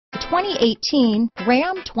2018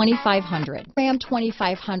 Ram 2500. Ram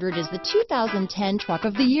 2500 is the 2010 Truck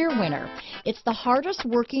of the Year winner. It's the hardest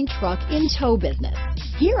working truck in tow business.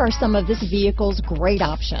 Here are some of this vehicle's great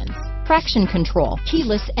options: traction control,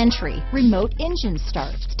 keyless entry, remote engine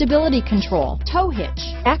start, stability control, tow hitch,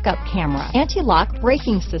 backup camera, anti-lock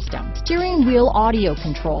braking system, steering wheel audio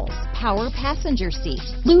controls, power passenger seat,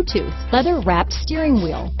 Bluetooth, leather-wrapped steering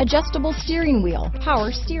wheel, adjustable steering wheel, power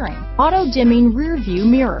steering, auto-dimming rear view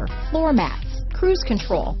mirror, floor mats, cruise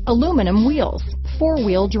control, aluminum wheels,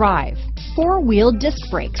 four-wheel drive, four-wheel disc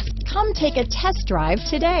brakes. Come take a test drive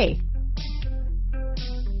today.